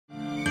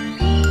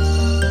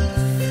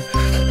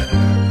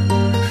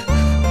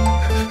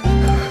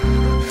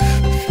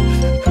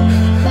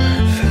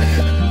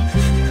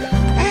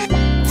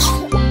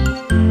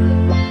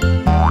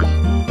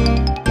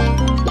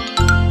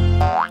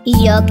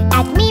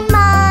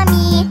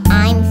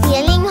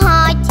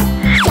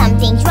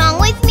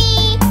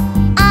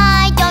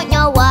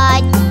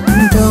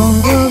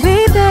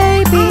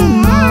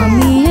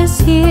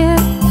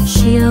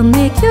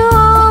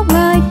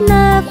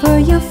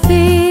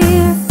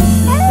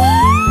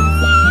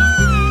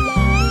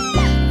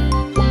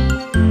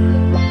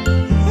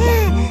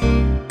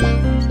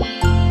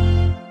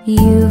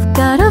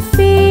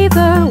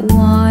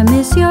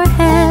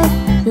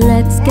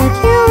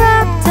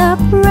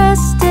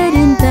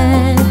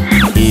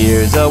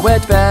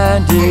wet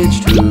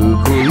bandage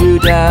to cool you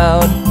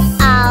down.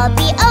 I'll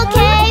be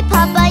okay,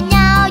 Papa,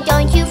 now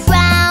don't you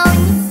frown.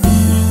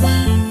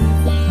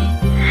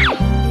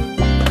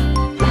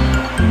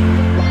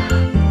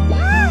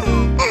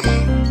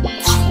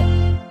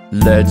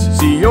 Let's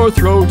see your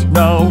throat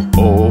now,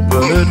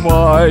 open it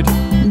wide.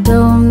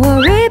 Don't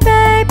worry,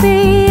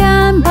 baby,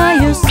 I'm by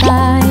your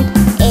side.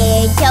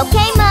 It's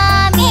okay,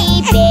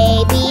 Mommy,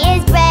 baby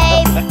is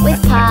brave.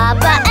 With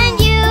Papa and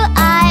you,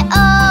 I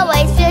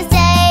always feel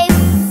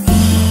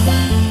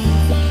safe.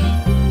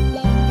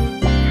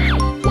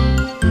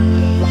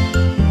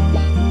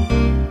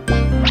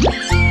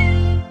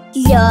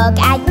 Look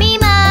at me,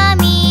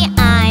 Mommy,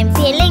 I'm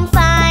feeling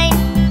fine.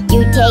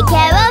 You take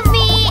care of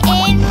me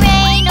in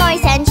rain or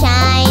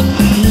sunshine.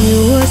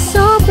 You were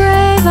so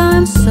brave,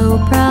 I'm so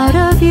proud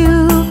of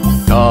you.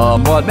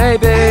 Come what may,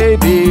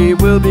 baby,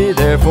 we'll be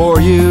there for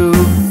you.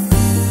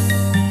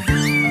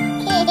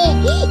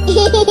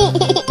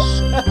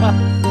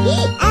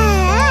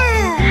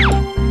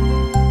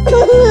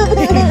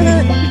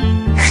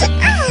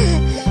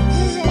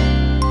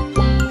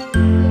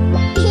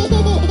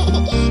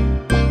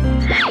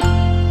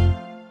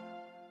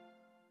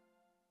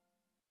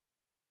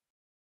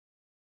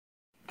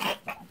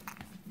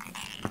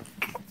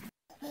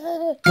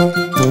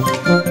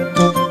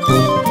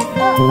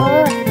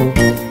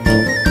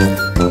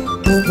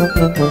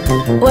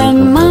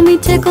 When Mommy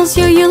tickles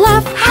you, you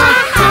laugh. Ha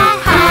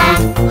ha ha,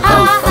 ha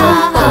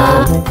ha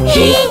ha,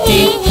 hee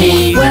hee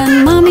hee.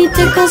 When Mommy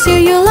tickles you,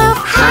 you laugh.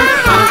 Ha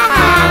ha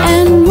ha,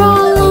 And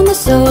roll on the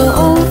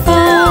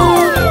sofa.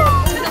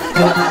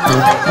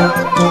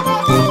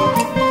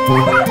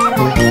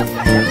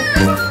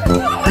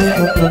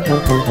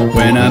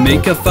 When I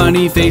make a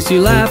funny face,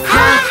 you laugh.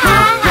 ha ha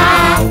ha,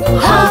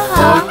 ho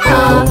ho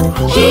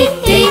ho, hee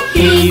hee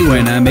hee.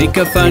 When I make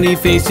a funny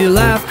face, you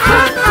laugh. Ha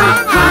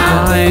ha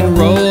ha, And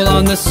roll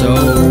on the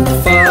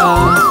sofa.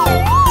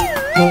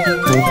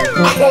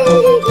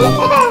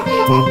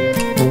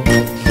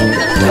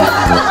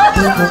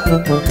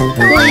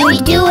 when we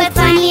do a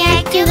funny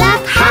act, you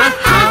laugh. Ha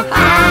ha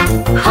ha,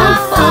 ho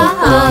ho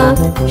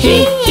ho,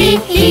 hee hee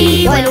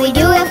hee. When we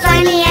do a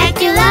funny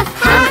act, you laugh.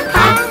 Ha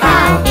ha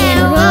ha,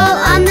 and roll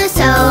on the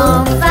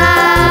sofa.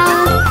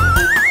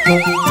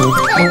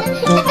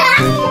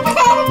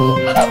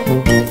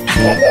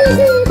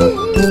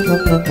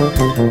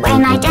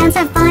 When I dance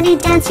a funny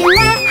dance, you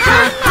laugh. Ha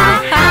ha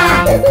ha,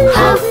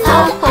 ho ho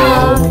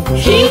ho,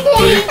 hee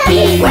hee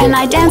hee. When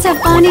I dance a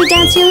funny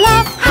dance, you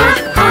laugh. Ha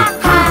ha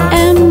ha,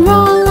 And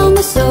roll on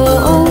the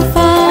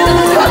sofa.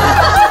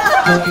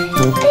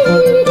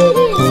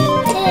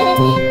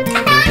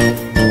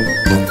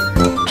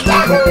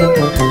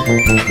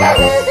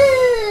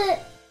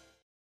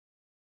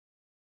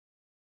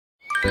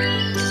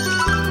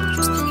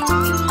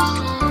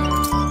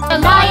 The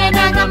Lion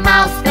and the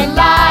Mouse, the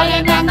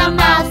Lion and the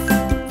Mouse.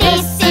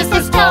 This is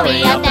the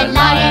story of the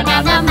Lion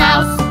and the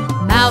Mouse.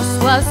 Mouse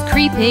was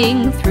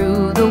creeping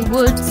through the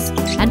woods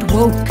and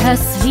woke a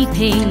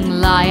sleeping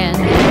lion.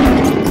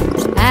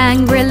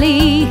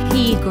 Angrily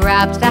he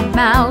grabbed that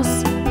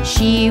mouse.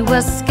 She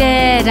was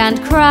scared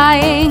and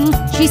crying.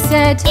 She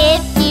said,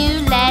 If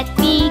you let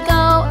me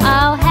go,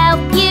 I'll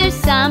help you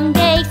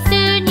someday.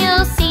 Soon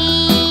you'll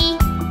see.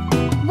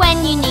 When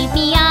you need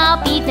me,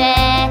 I'll be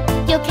there.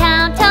 You'll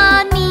count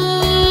on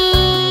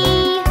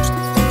me.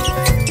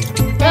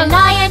 The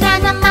Lion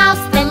and the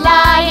Mouse, the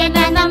Lion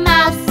and the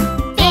Mouse.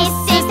 This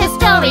is the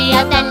story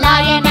of the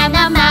Lion and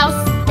the Mouse.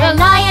 The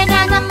Lion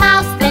and the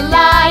Mouse, the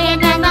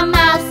Lion and the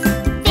Mouse.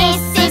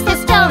 This is the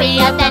story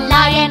of the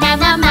Lion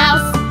and the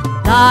Mouse.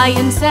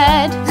 Lion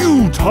said,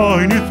 You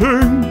tiny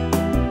thing,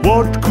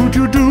 what could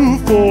you do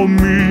for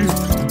me?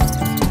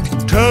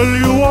 Tell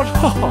you what,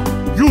 haha,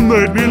 you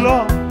made me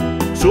laugh,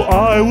 so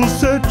I will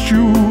set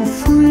you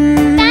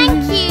free.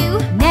 Thank you.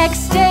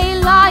 Next day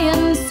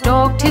Lion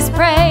stalked his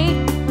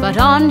prey, but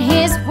on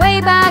his way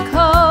back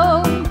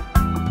home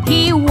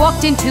he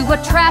walked into a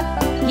trap.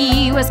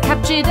 He was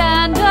captured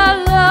and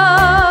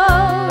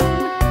alone.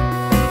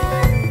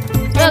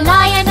 The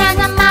Lion and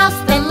the Mouse,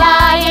 the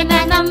Lion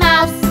and the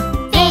Mouse.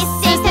 This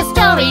is the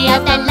story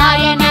of the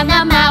Lion and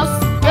the Mouse.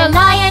 The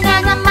Lion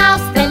and the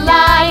Mouse, the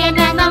Lion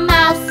and the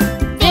Mouse.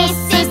 This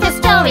is the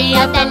story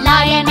of the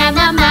Lion and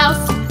the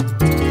Mouse.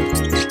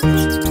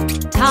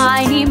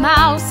 Tiny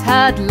Mouse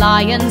heard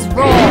Lion's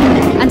roar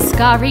and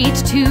scurried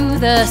to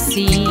the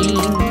scene.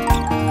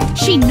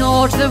 She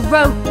gnawed the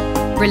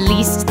rope,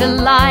 released the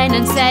lion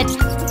and said,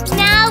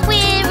 Now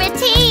we're a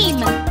team.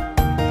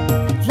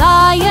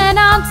 Lion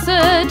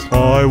answered,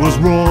 I was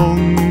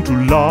wrong to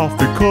laugh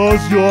because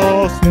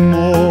you're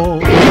small.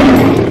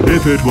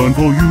 If it weren't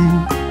for you,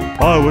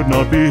 I would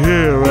not be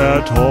here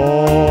at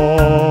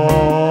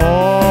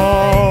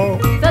all.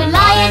 The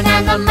Lion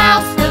and the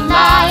Mouse, the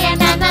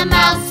Lion and the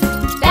Mouse.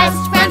 Best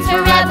friends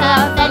forever,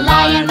 the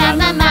Lion and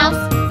the Mouse.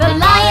 The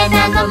Lion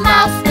and the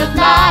Mouse, the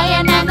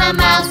Lion and the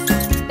Mouse.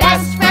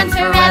 Best friends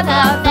forever,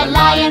 the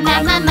Lion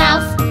and the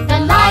Mouse. The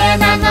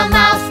Lion and the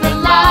Mouse, the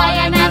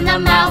Lion and the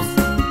Mouse.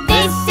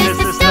 This is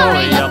the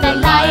story of the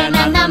Lion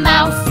and the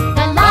Mouse.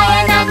 The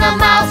Lion and the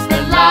Mouse,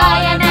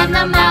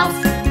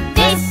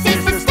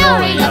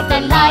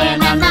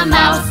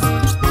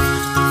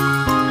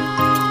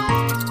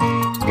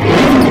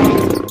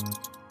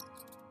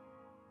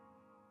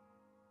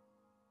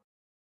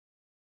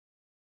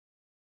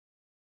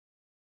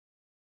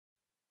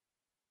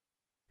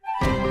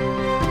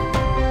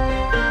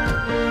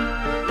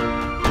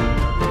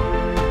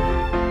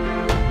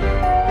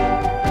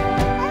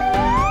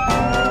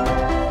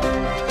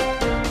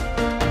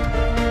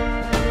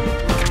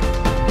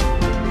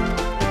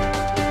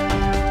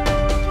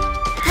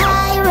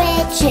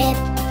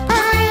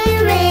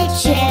 pirate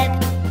ship,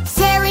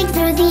 sailing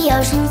through the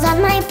oceans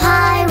on my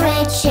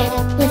pirate ship,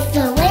 with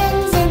the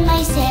winds in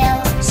my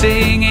sails.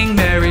 Singing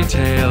merry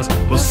tales,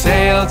 we'll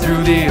sail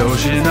through the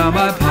ocean on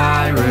my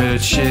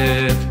pirate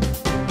ship.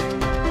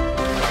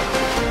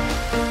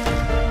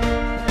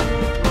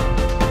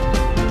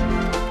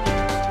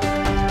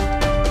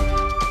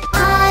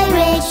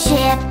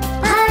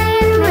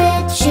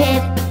 Pirate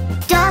ship,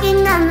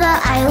 docking on the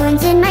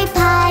islands in my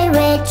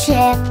pirate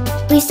ship.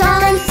 We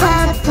stock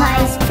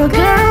supplies for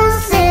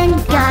girls and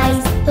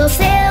guys. We'll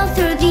sail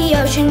through the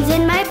oceans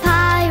in my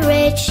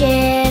pirate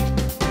ship.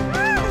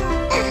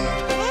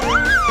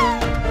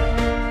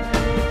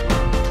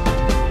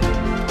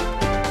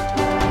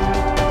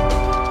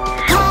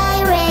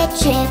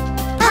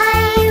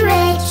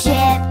 Pirate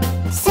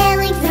ship,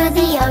 sailing through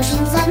the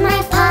oceans on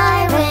my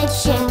pirate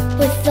ship,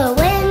 with the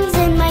winds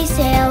in my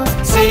sails.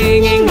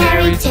 Singing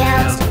merry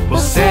tales, we'll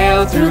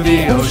sail through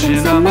the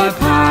ocean on my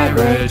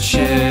pirate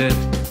ship.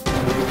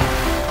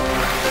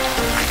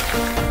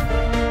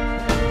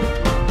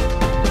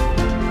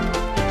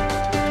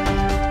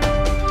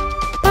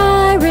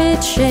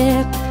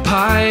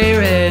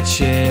 Pirate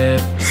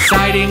ship,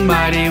 sighting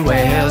mighty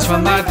whales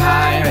from my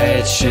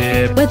pirate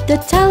ship. With the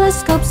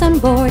telescopes on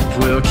board,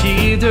 We'll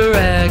keep the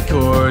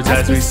records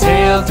as we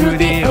sail through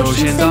the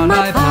oceans on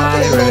my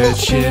pirate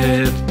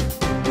ship.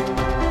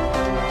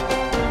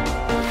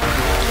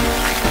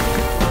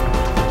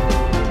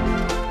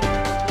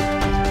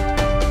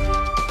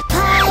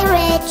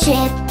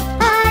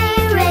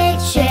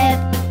 Pirate ship,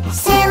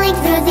 sailing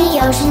through the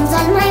oceans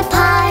on my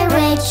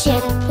pirate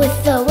ship, with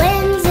the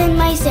winds in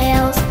my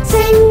sails.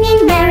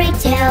 Singing merry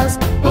tales,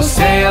 We'll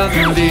sail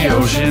through the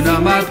ocean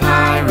on my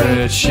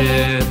pirate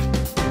ship.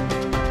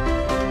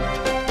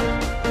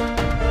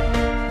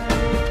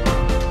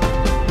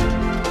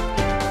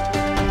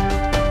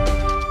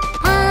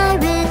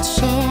 Pirate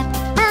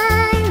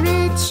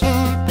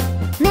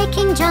ship,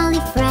 making jolly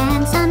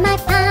friends on my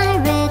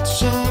pirate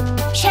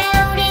ship.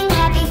 Shouting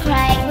happy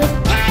crying with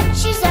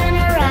patches on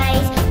our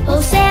eyes.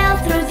 We'll sail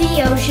through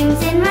the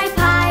oceans in my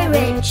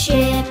pirate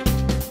ship.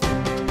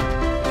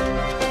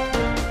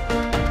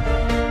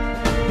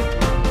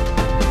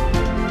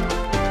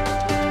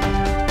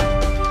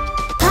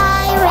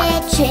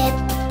 Pirate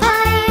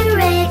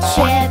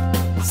ship,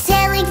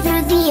 sailing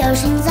through the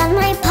oceans on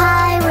my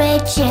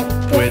pirate ship,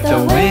 With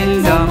the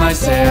wind on my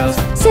sails,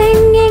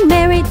 singing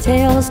merry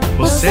tales.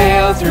 we'll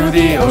sail through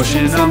the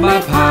ocean on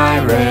my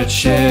pirate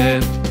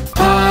ship.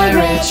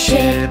 Pirate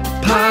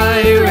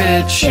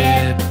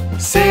ship,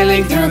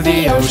 sailing through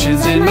the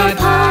oceans in my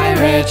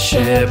pirate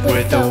ship.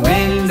 With the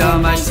wind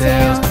on my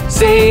sails,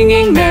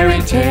 singing merry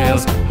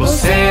tales, we'll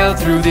sail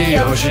through the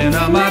ocean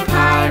on my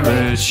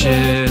pirate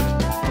ship.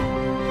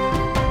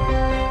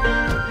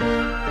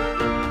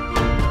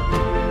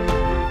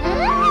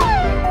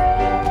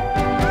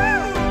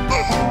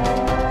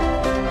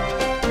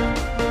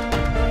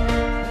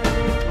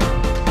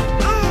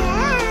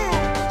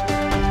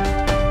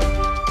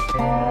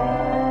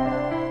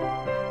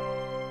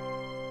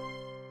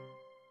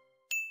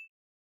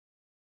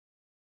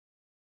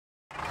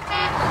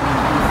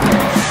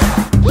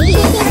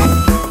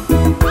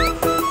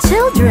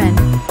 Children,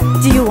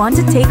 do you want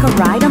to take a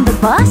ride on the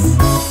bus?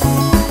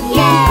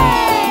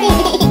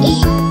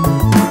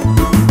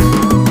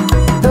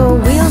 The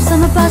wheels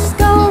on the bus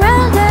go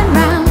round and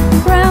round,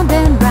 round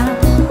and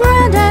round,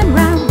 round and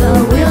round. The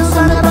wheels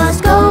on the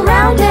bus go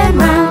round and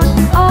round,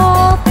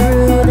 all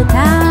through the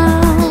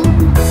town.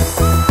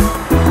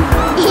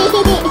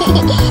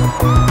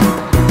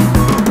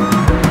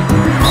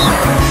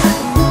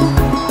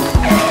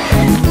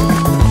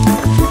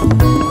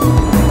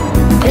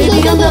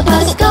 Baby on the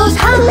bus goes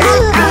ha ha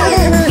ha,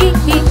 hee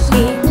hee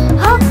hee,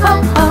 ho ho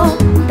ho.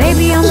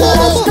 Baby on the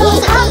bus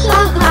goes ha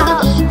ha ha,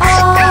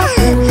 all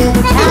through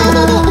the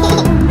town.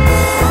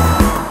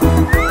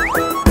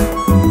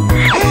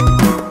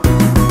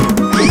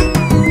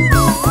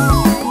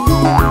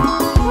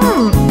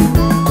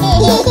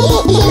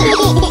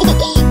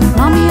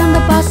 Mommy on the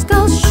bus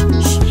goes shh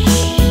shh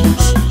shh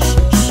shh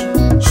shh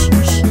shh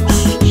shh.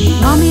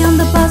 Mommy on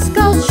the bus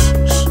goes shh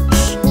shh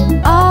shh,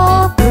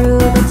 all through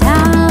the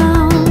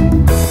town.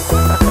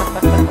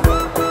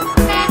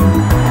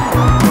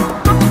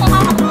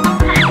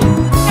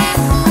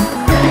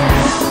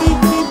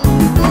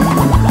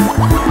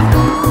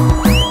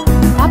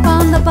 Papa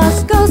on the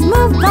bus goes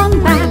move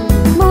on back,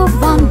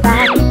 move on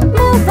back,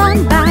 move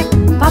on back.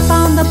 Papa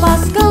on the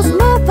bus goes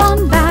move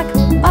on back,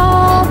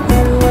 all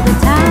through the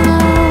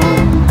town.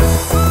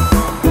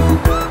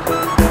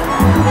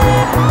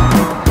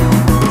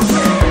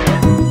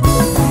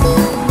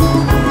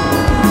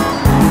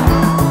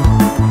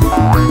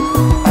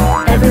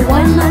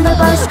 Everyone on the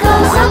bus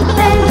goes up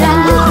and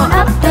down,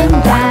 up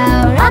and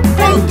down, up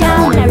and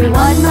down.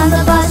 Everyone on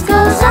the bus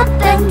goes up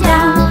and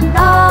down,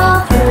 all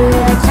through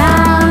the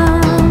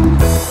town.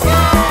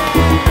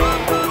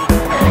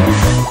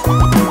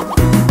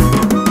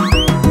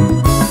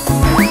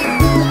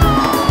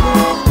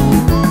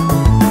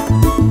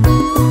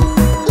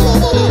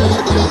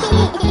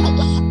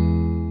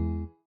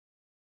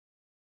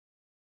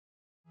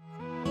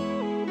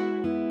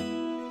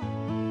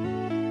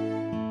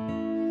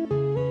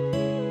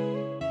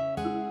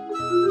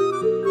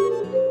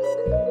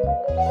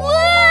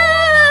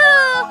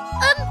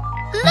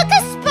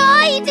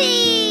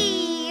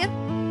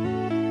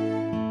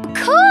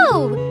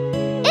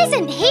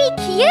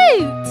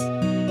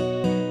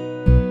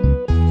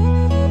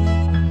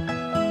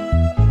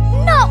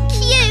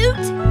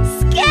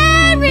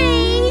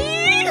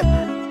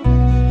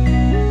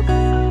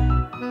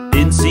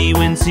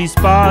 Wincy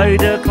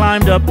Spider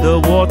climbed up the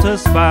water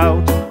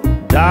spout.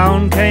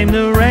 Down came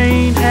the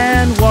rain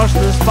and washed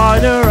the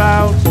spider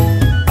out.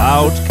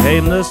 Out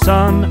came the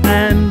sun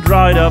and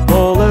dried up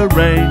all the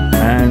rain.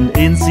 And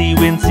Incy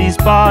Wincy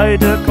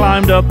Spider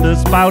climbed up the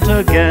spout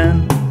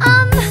again.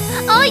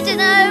 I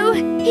dunno.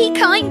 He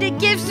kinda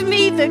gives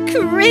me the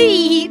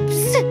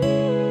creeps.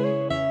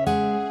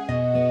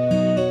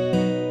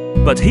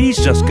 But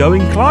he's just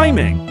going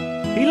climbing.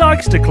 He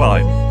likes to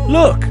climb.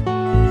 Look!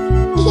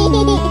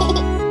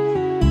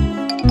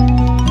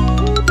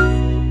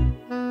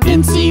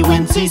 Incy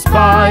Wincy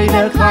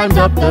Spider climbed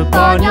up the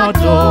barnyard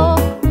door.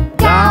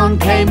 Down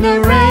came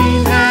the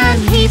rain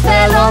and he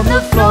fell on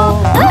the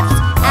floor. Oops!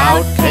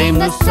 Out came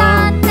the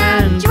sun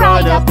and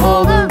dried up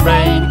all the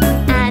rain.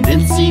 And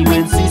Incy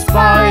Wincy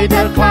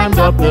Spider climbed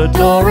up the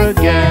door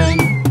again.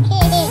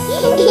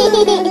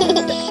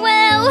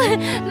 Well,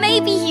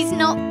 maybe he's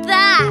not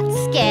that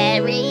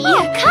scary.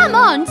 Oh, come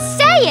on,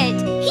 say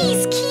it!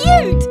 He's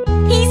cute!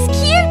 He's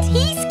cute!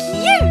 He's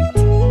cute!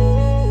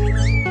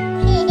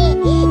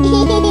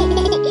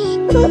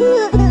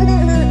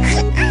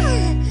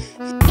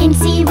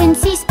 Incy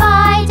Wincy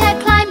Spider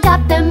climbed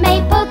up the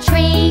maple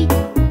tree.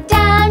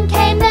 Down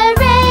came the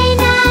rain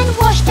and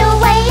washed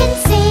away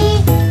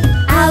Incy.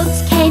 Out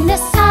came the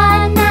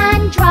sun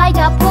and dried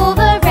up all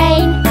the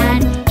rain.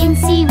 And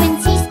Incy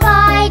Wincy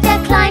Spider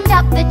climbed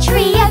up the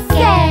tree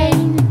again.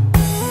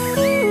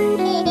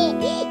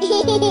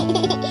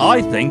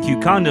 I think you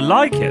kinda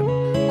like him,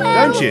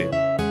 don't you?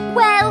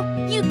 Well,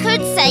 you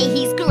could say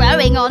he's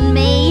growing on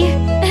me.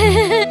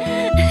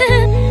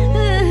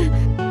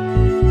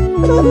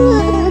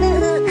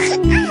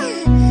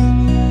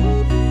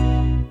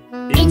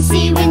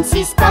 Incy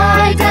Wincy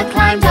Spider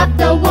climbed up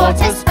the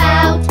water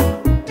spout.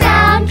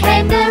 Down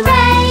came the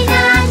rain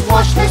and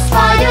washed the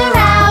spider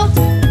out.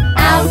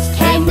 Out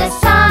came the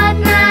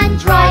sun and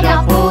dried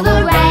up all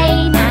the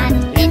rain. And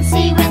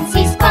Incy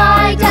Wincy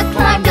Spider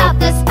climbed up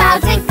the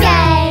spout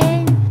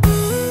again.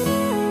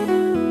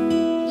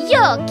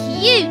 You're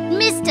cute,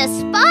 Mr.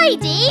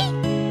 Spidey.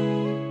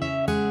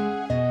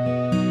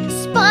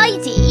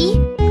 Spidey,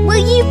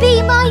 will you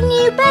be my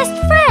new best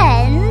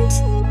friend?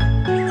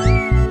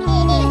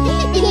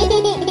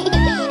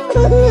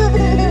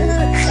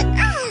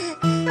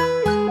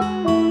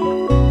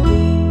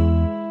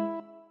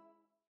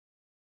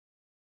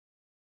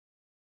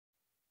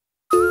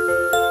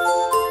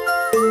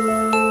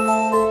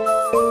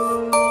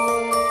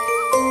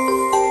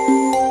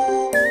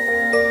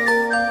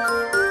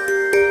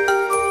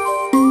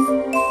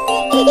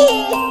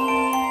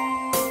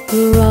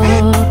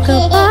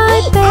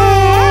 Rock-a-bye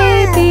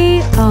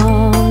baby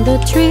on the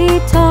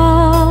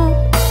treetop.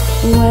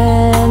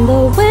 When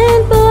the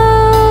wind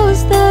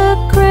blows, the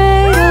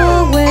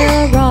cradle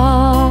will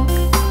rock.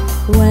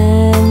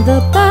 When the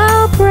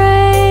bough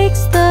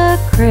breaks, the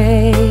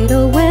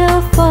cradle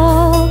will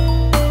fall.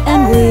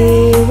 And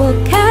we will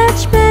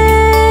catch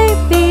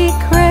baby,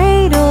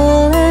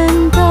 cradle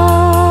and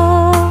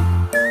all.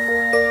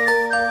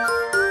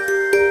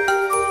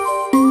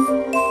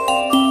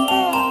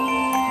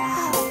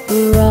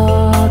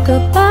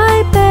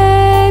 Rock-a-bye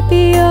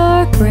baby,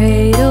 your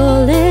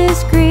cradle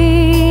is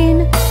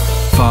green.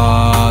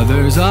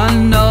 Father's a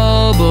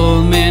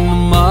nobleman,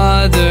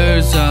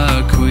 mother's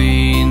a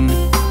queen.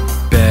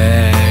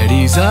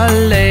 Betty's a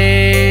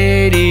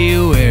lady,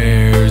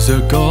 wears a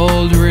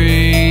gold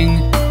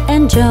ring.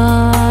 And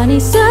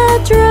Johnny's a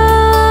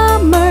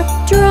drummer,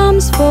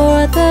 drums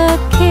for the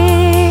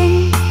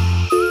king.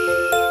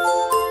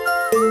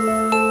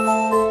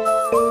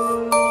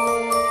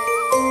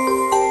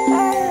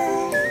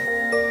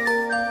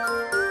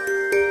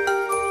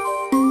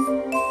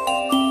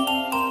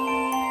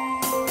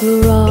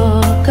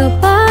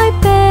 Rock-a-bye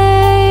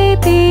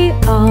baby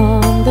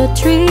on the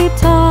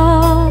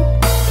treetop.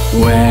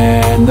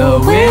 When the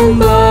wind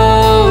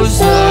blows,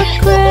 the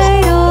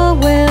cradle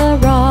will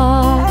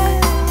rock.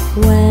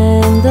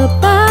 When the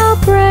bough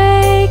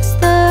breaks,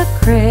 the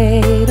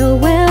cradle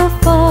will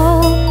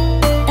fall.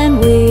 And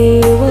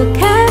we will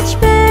catch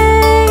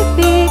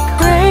baby,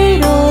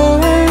 cradle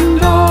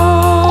and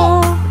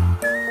all.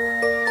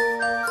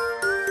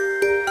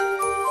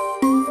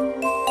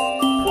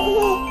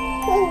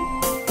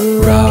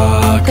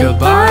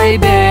 rock-a-bye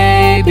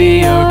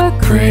baby, your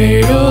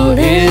cradle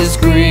is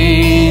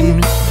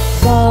green.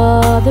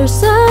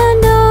 Father's a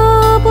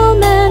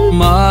nobleman,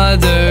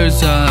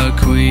 Mother's a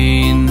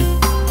queen.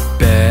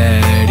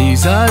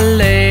 Betty's a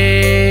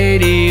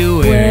lady,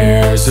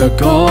 wears a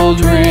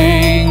gold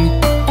ring.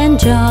 and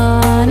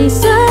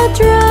Johnny's a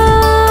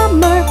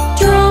drummer,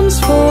 drums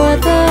for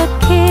the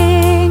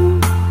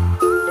king.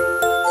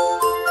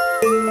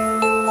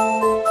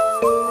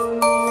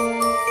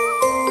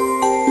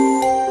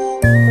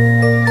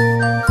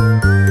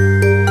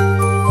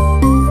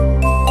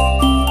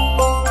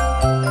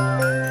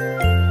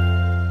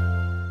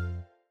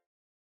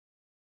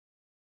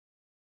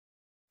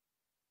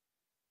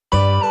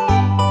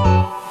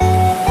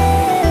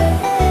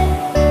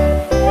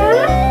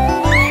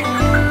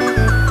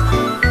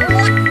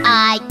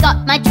 I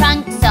got my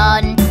trunks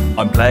on,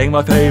 I'm playing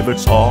my favorite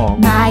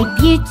song. My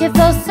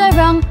beautiful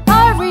sarong,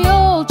 hurry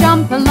all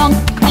jump along.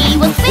 We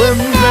will swim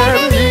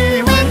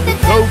merrily with the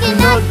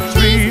coconut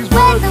trees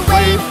where the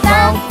waves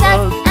bounce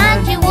us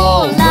and you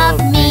all love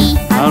me.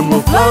 And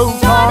we'll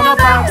float on our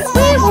backs,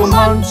 we will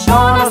munch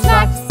on our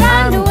snacks,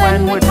 and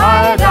when we're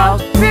tired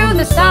out, Through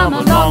the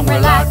summer long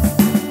relax.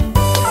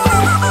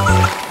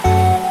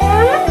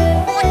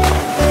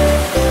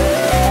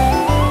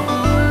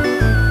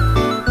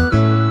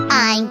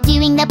 I'm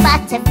doing the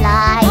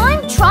butterfly.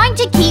 I'm trying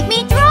to keep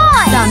me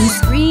dry.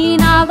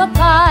 Sunscreen I'll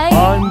apply.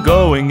 I'm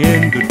going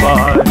in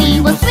goodbye. We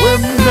will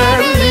swim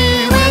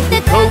merrily with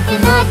the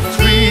coconut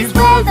trees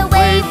where the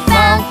waves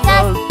bounce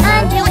us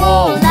and you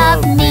all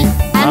love me.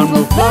 And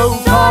we'll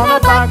float on our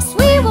backs,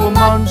 we will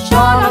munch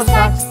on our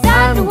snacks,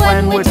 and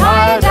when we're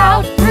tired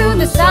out, Through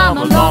the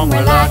summer long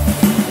relax.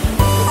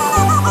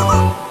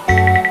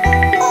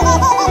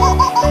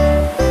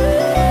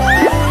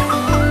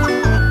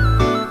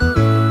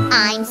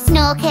 I'm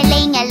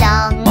snorkeling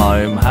along.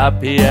 I'm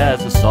happy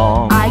as a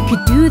song. I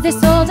could do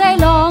this all day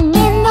long.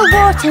 In the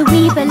water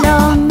we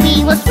belong.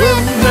 We will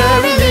swim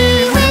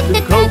merrily with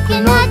the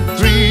coconut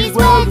trees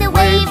where the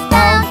waves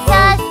bounce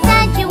us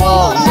and you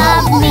all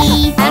love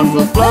me. And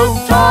we'll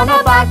float on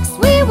our backs,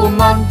 we will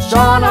munch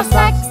on our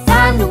snacks,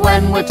 and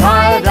when we're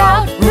tired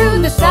out,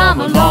 Through the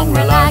summer long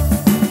relax.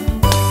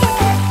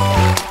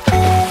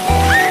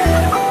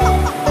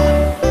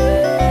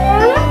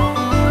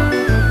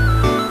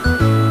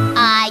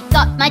 I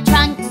got my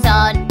trunks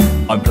on.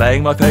 I'm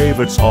playing my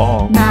favorite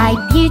song. My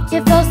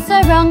beautiful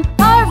sarong,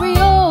 hurry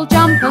all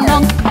jump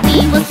along.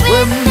 We will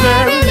swim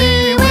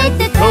merrily with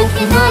the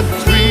coconut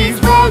trees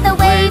where the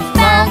waves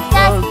bounce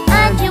us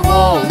and you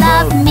all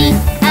love me.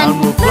 And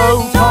we'll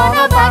float on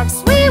our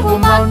backs, we will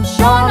munch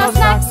on our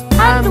snacks,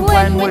 and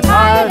when we're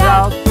tired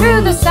out,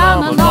 Through the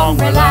summer long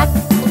relax.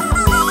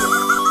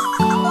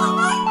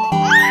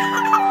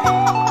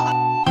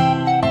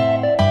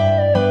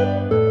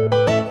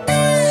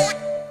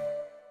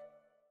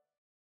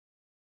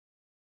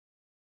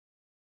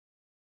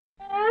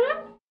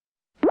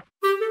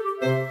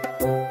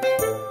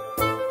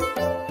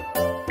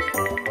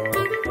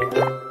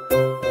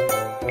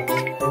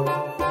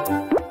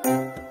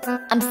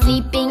 I'm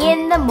sleeping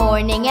in the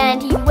morning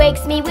and he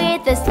wakes me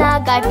with a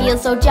snug. I feel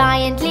so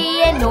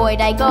giantly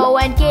annoyed, I go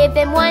and give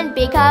him one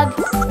big hug.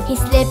 He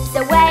slips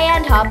away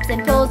and hops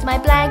and pulls my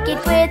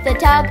blanket with a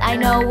tug. I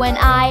know when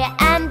I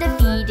am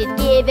defeated,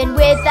 given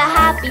with a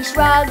happy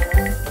shrug.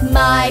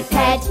 My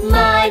pet,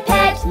 my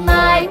pet,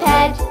 my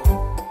pet,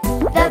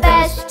 the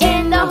best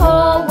in the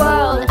whole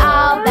world,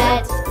 I'll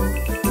bet.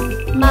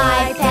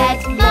 My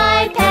pet,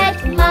 my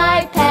pet,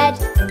 my pet,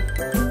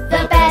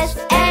 the best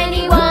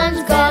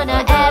anyone's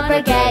gonna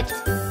ever get.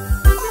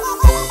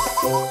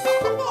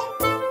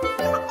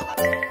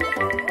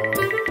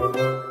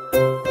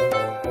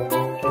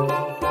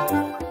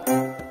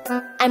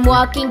 I'm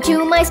walking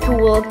to my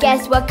school,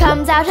 guess what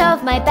comes out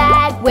of my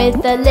bag?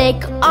 With a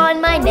lick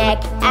on my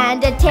neck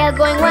and a tail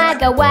going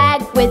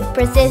wag-a-wag. With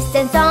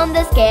persistence on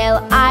the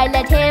scale, I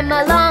let him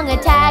along a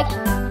tag.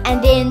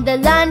 And in the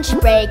lunch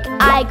break,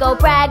 I go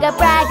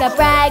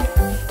brag-a-brag-a-brag.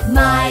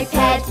 My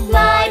pet,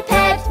 my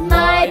pet,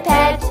 my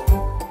pet,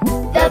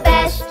 the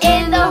best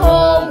in the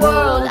whole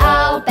world,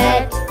 I'll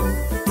bet.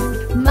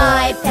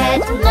 My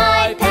pet,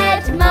 my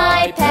pet,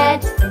 my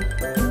pet,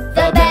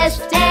 the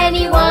best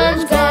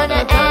anyone's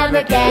gonna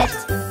ever get.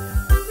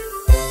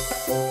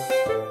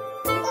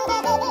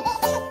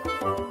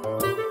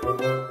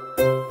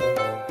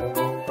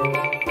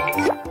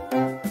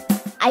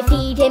 I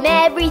feed him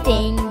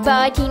everything,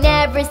 but he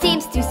never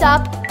seems to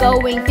stop.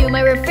 Going through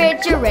my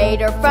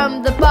refrigerator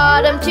from the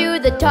bottom to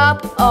the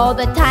top. All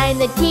the time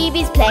the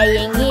TV's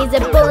playing, he's a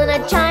bull in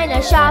a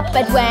china shop.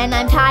 But when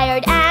I'm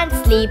tired and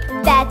sleep,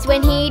 that's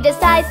when he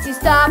decides to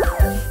stop.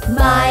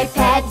 My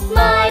pet,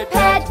 my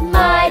pet,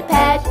 my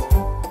pet,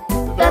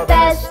 the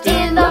best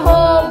in the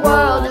whole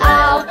world,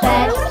 I'll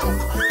bet.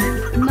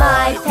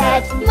 My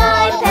pet,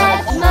 my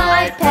pet,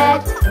 my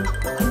pet,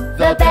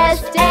 the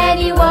best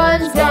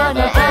anyone's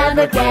gonna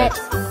ever get.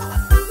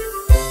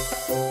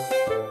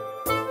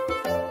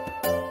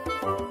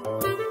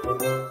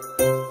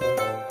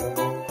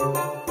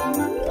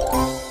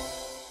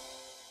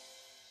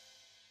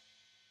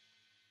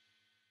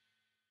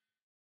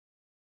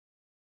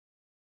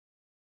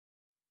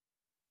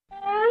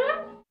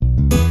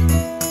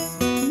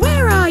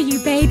 Where are you,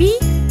 baby?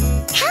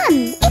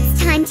 Come,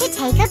 it's time to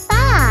take a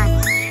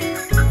bath.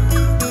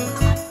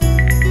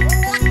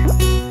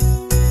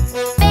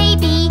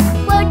 Baby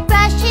won't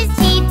brush his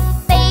teeth.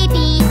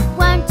 Baby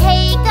won't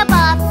take a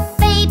bath.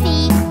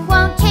 Baby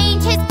won't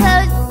change his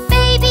clothes.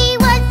 Baby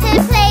wants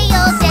to play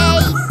all day.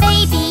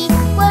 Baby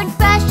won't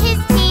brush his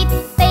teeth.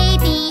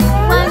 Baby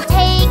won't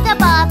take a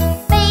bath.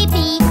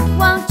 Baby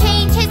won't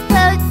change his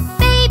clothes.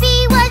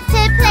 Baby wants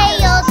to play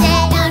all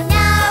day. No,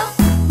 no,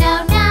 no,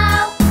 no,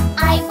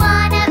 I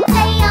wanna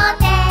play all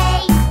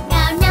day.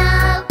 No, no,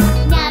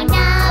 no,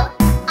 no,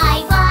 I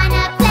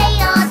wanna play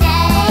all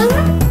day.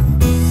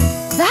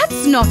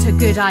 That's not a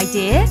good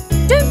idea.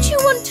 Don't you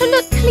want to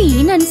look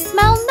clean and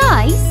smell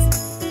nice?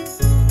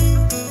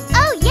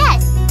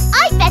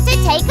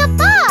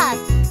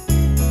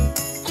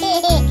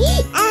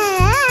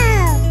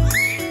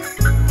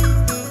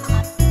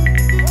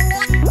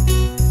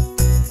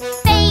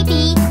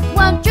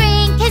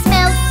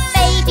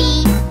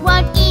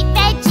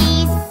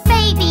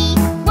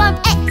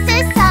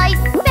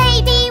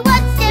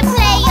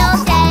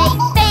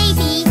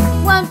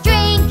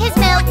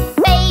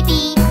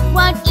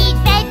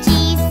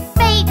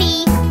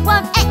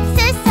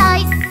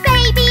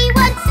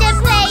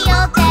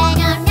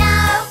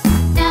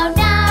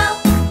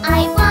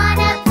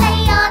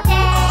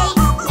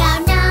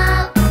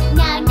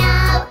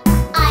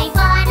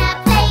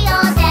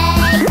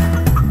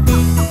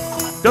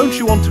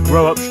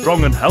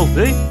 strong and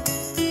healthy.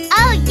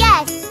 Oh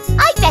yes,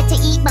 I'd better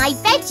eat my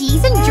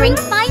veggies and drink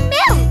my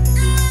milk.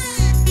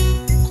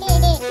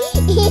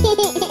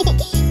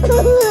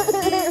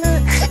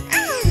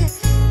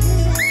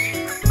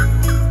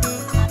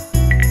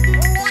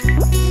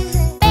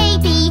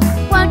 Baby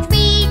won't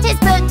read his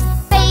books.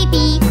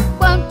 Baby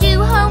won't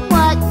do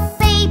homework.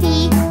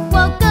 Baby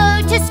won't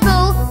go to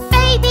school.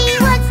 Baby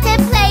wants to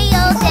play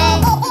all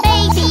day.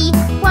 Baby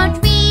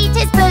won't read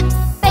his books.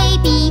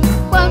 Baby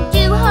won't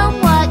do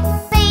homework.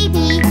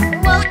 Baby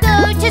won't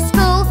go to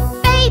school.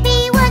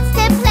 Baby wants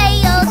to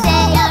play all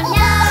day. Oh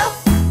no,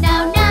 no,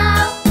 no,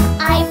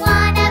 I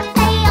wanna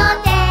play all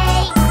day.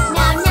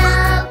 No, no,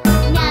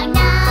 no,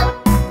 no,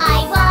 I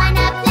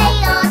wanna play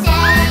all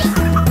day.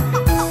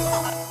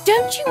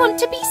 Don't you want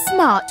to be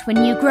smart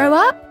when you grow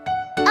up?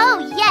 Oh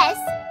yes,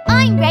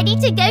 I'm ready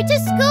to go to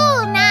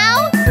school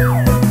now.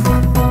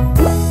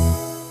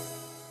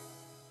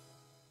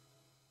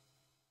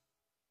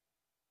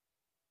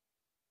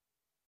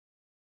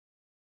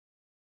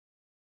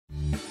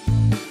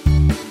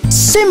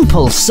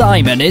 Simple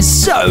Simon is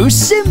so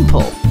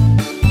simple.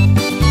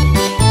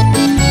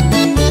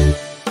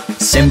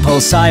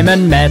 Simple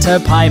Simon met a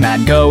pie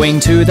man going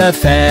to the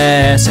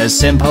fair. Says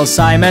Simple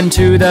Simon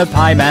to the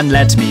pie man,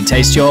 let me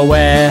taste your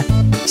ware.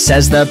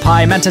 Says the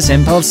pie man to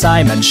Simple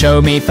Simon,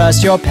 show me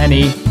first your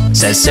penny.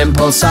 Says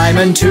Simple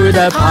Simon to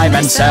the pie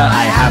man, sir,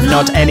 I have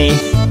not any.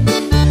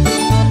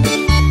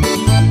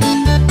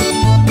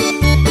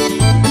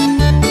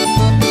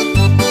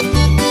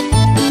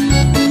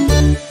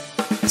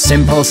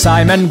 Simple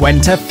Simon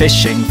went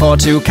a-fishing for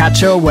to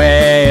catch a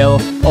whale.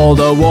 All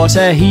the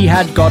water he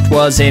had got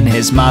was in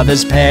his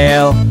mother's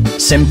pail.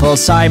 Simple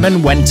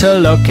Simon went to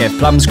look if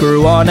plums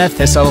grew on a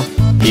thistle.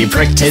 He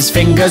pricked his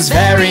fingers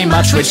very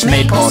much, which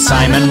made poor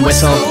Simon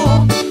whistle.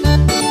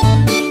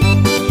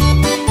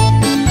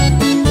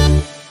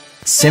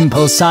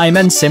 Simple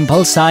Simon,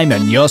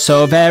 you're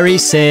so very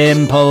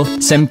simple.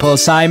 Simple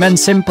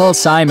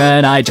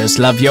Simon, I just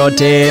love your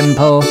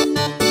dimple.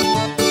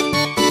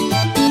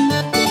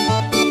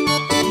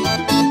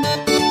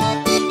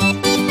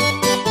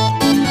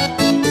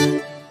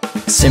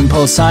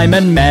 Simple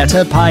Simon met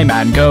a pie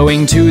man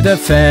going to the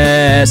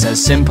fair.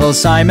 Says Simple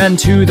Simon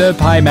to the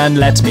pie man,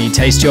 let me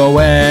taste your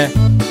ware.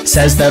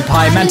 Says the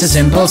pie man to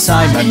Simple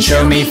Simon,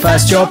 show me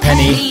first your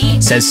penny.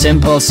 Says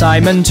Simple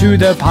Simon to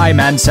the pie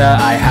man, sir,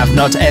 I have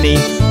not any.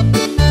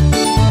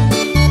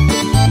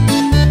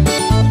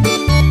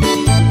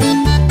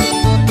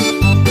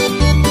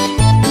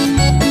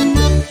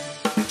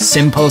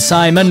 Simple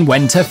Simon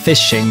went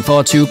a-fishing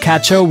for to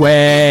catch a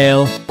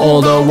whale. All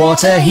the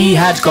water he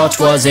had got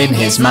was in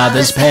his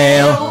mother's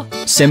pail.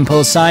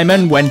 Simple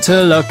Simon went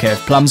to look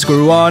if plums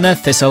grew on a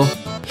thistle.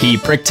 He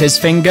pricked his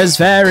fingers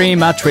very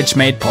much, which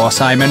made poor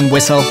Simon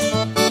whistle.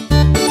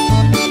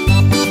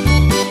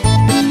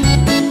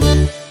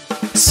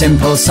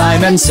 Simple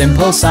Simon,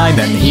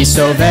 he's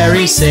so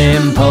very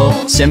simple.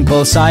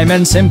 Simple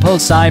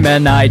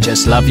Simon, I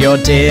just love your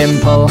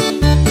dimple.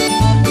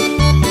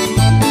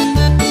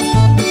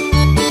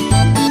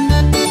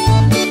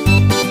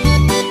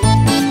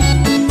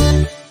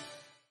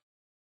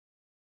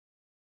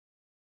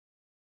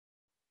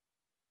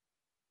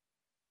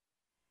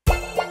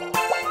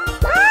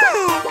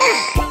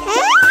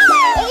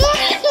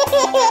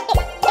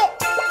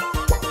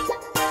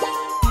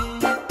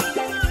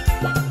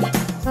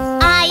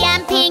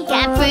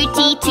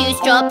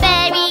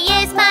 Strawberry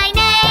is my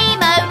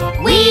name,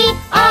 oh. We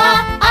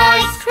are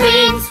ice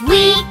creams,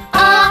 we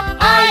are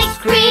ice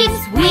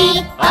creams,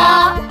 we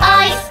are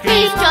ice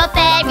creams.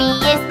 Strawberry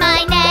is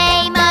my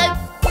name, oh.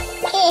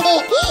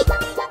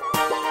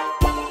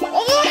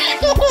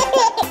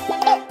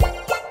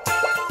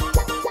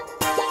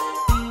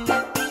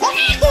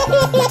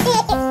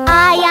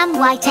 I am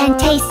white and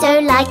taste so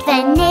like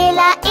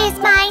vanilla is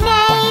my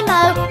name,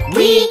 oh.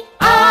 We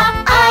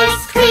are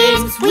ice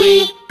creams,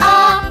 we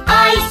are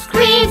ice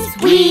creams,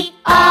 we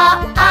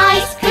are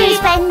ice creams.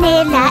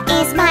 Vanilla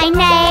is my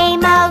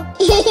name, oh.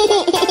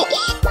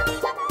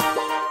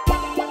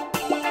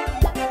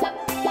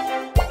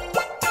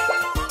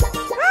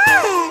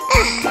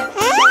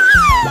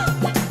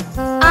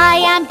 I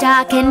am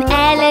dark and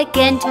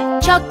elegant,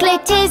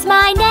 chocolate is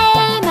my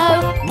name,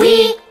 oh.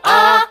 We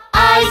are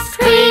ice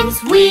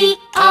creams, we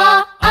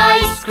are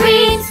ice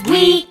creams,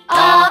 we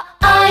are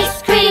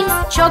ice creams.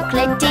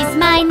 Chocolate is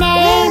my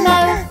name,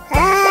 oh.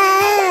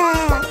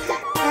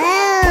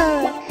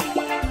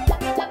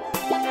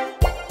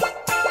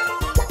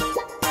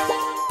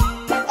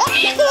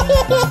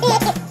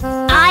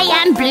 I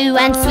am blue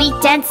and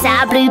sweet and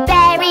sour,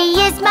 blueberry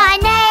is my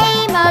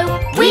name, oh.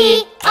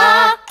 We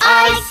are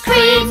ice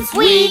creams,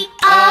 we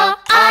are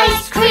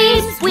ice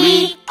creams,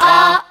 we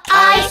are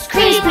ice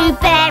creams.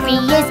 Blueberry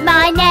is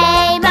my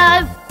name,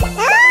 oh.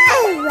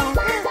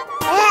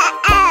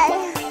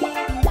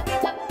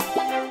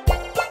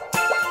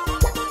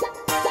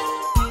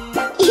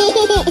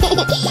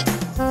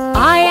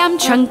 I am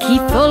chunky,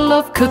 full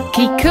of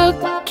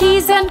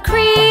cookies and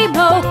cream,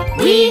 oh.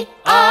 We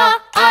are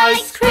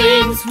ice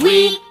creams,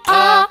 we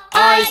are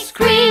ice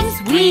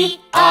creams, we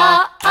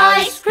are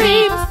ice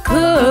creams.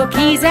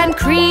 Cookies and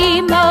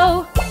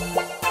cream-o.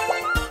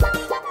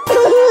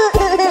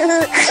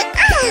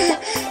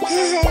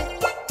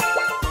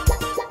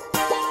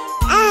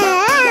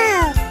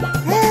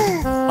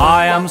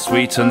 I am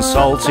sweet and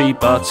salty,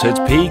 buttered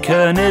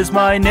pecan is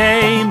my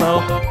name.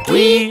 Oh,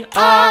 We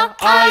are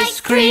ice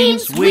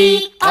creams.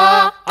 We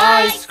are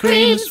ice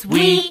creams.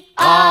 We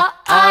are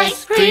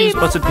ice creams.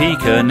 buttered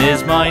pecan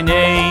is my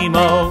name.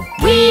 Oh,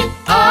 We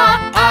are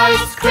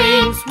ice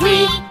creams.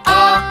 We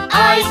are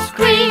ice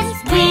creams.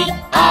 We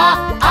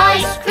are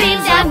ice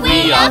creams, and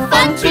we are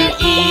fun to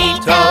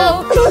eat.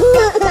 Oh.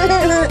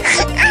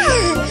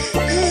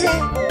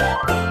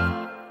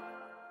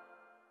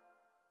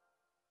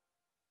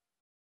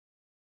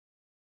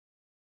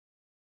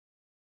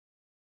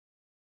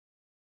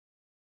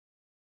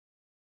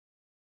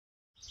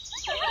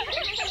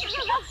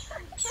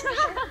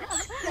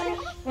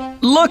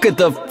 Look at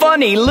the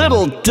funny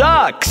little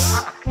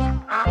ducks!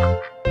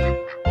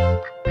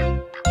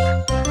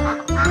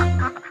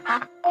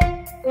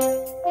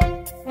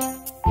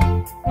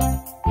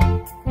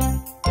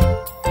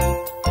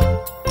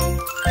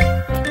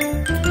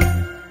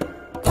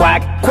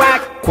 Quack,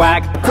 quack,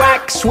 quack,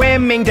 quack,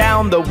 swimming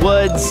down the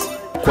woods.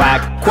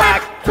 Quack,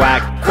 quack,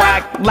 quack,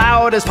 quack,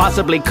 loud as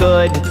possibly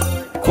could.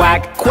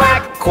 Quack,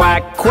 quack,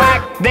 quack,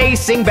 quack, they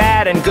sing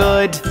bad and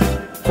good.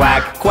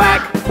 Quack,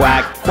 quack,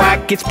 quack,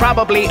 quack, it's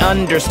probably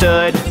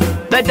understood.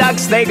 The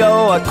ducks, they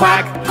go a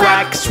quack,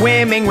 quack,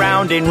 swimming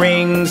round in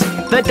rings.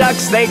 The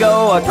ducks, they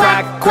go a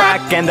quack,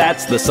 quack, and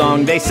that's the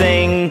song they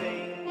sing.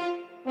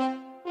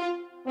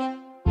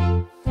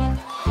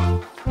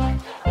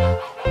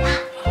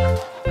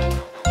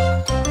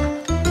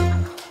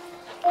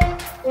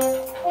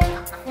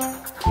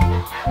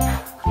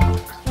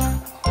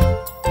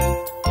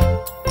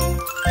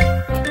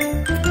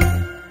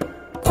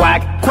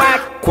 Quack,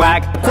 quack,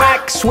 quack,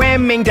 quack,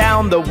 swimming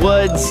down the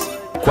woods.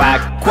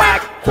 Quack,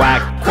 quack,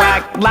 quack,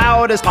 quack,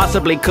 loud as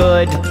possibly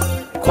could.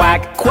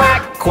 Quack,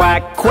 quack,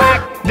 quack,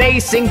 quack, they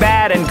sing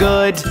bad and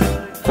good.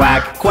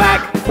 Quack,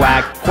 quack,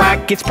 quack,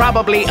 quack, it's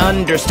probably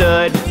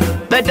understood.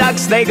 The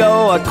ducks, they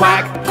go a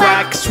quack,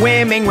 quack,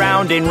 swimming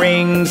round in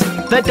rings.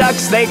 The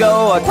ducks, they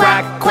go a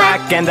quack,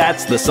 quack, and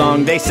that's the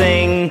song they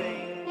sing.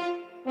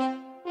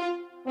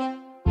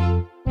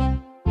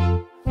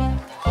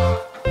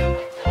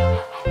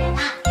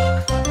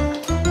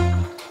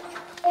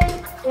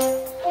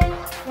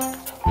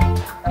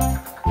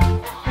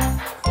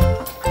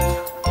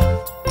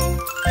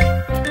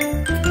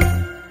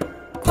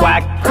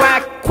 Quack,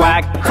 quack,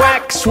 quack,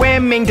 quack,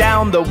 swimming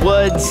down the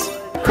woods.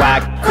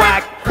 Quack,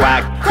 quack,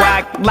 quack,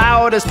 quack,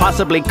 loud as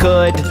possibly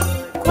could.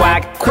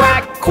 Quack,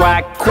 quack,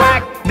 quack,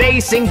 quack, they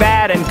sing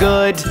bad and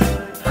good.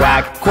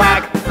 Quack,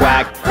 quack,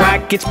 quack,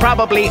 quack, it's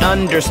probably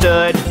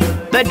understood.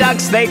 The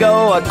ducks, they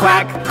go a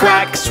quack,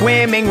 quack,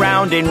 swimming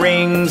round in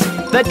rings.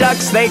 The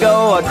ducks, they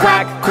go a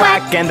quack,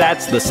 quack, and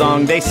that's the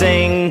song they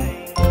sing.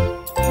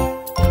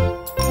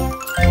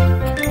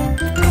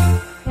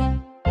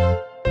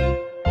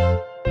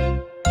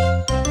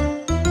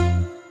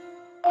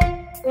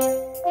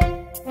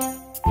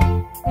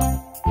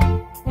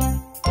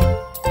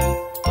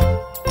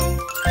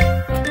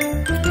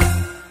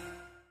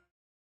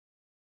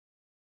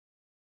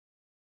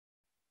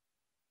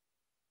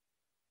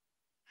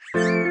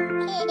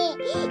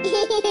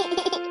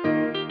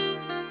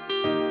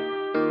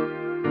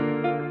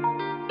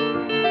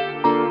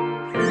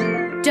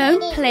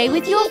 Don't play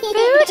with your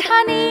food,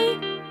 honey.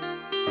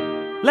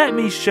 Let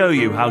me show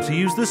you how to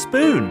use the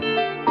spoon.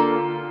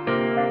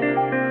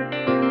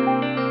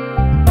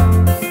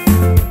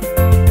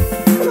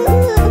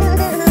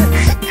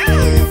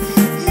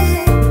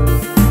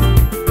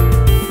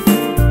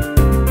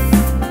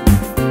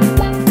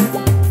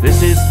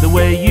 This is the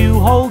way you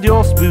hold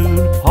your spoon,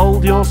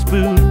 hold your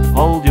spoon,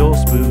 hold your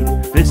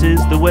spoon. This is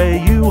the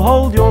way you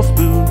hold your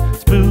spoon,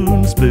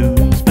 spoon,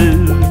 spoon,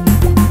 spoon.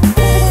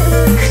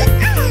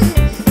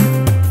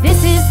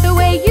 This is the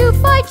way you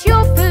bite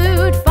your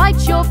food,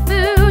 bite your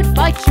food,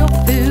 bite your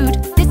food.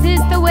 This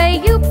is the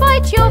way you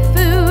bite your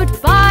food,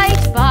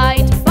 bite,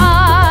 bite,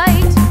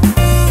 bite.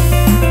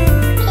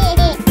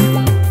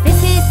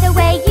 This is the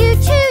way you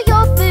chew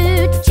your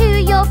food, chew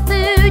your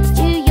food,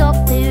 chew your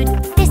food.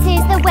 This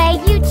is the way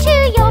you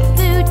chew your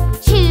food,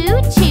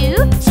 chew, chew,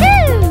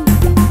 chew.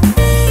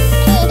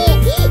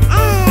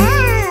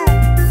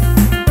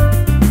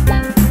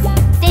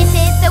 This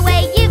is the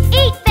way you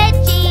eat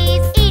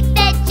veggies, eat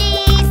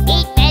veggies,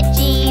 eat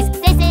veggies.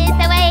 This is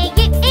the way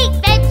you eat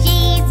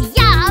veggies,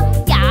 yum,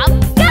 yum,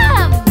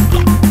 yum.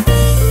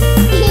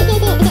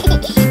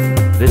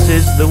 This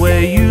is the way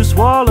you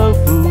swallow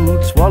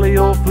food, swallow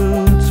your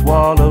food,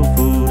 swallow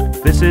food.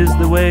 This is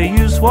the way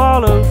you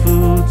swallow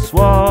food,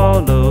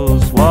 swallow,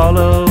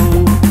 swallow.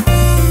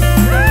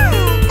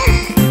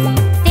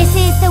 This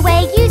is the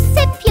way you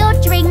sip your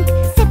drink,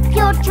 sip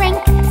your drink,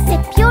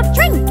 sip your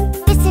drink.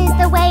 This is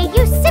the way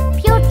you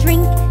sip your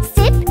drink,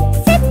 sip,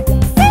 sip,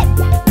 sip.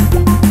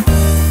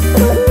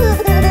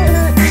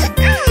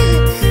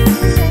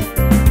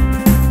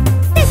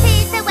 This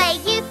is the way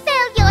you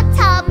fill your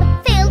tub,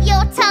 fill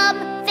your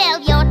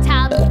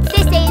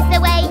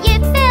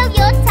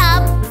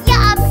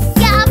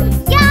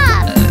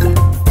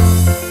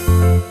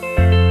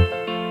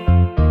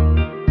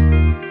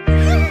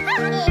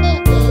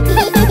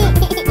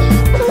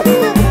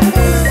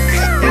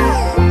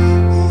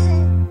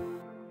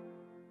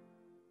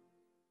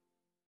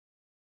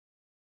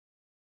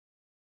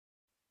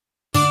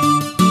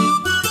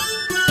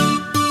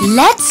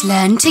Let's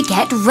learn to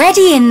get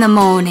ready in the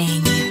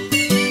morning.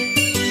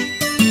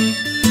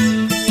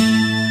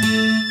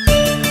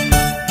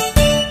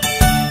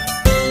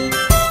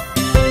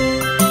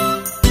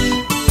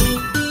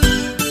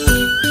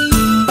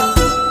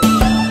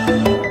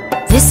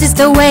 This is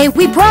the way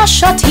we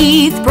brush our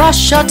teeth,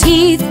 brush our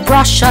teeth,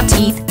 brush our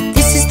teeth.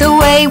 This is the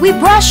way we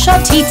brush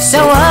our teeth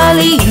so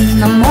early in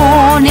the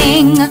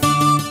morning.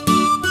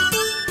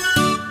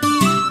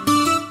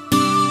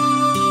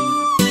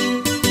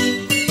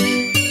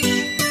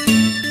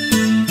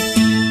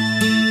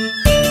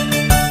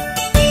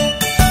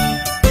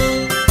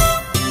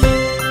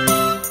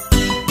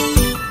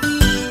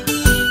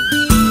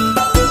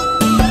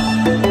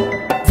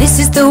 This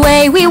is the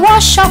way we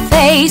wash our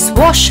face,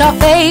 wash our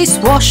face,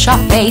 wash our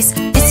face.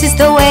 This is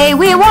the way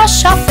we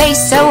wash our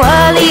face so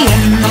early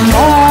in the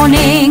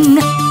morning.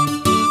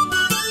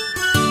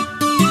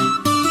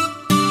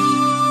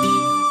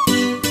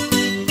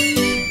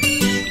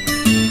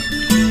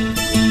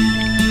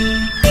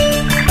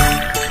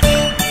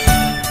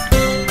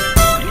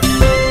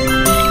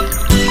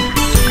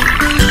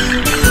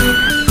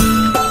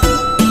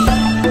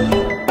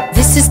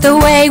 This is the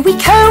way we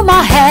comb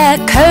our hair,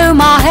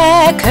 comb our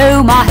hair,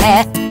 comb our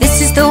hair.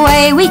 This is the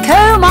way we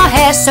comb our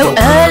hair so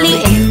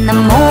early in the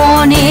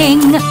morning.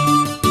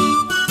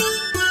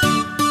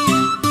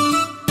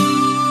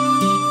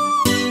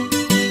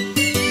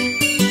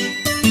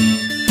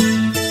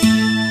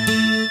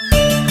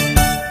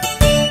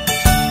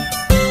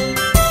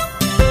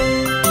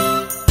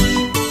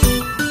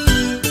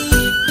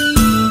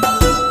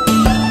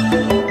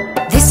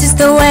 This is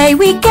the way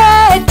we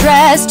get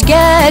dressed,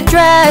 get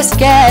dressed,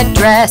 get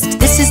dressed.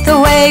 This is the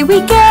way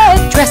we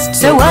get dressed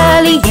so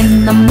early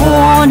in the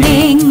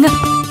morning.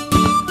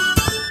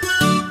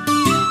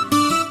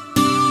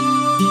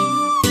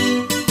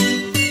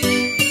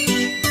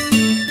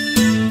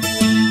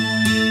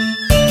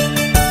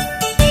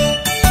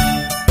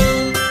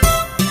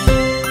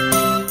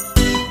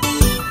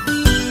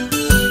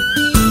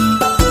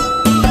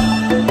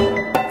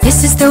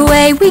 This is the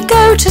way we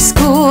go to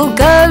school,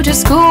 go to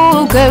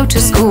school, go to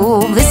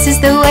school. This is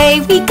the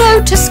way we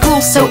go to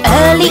school so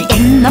early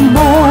in the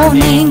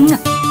morning.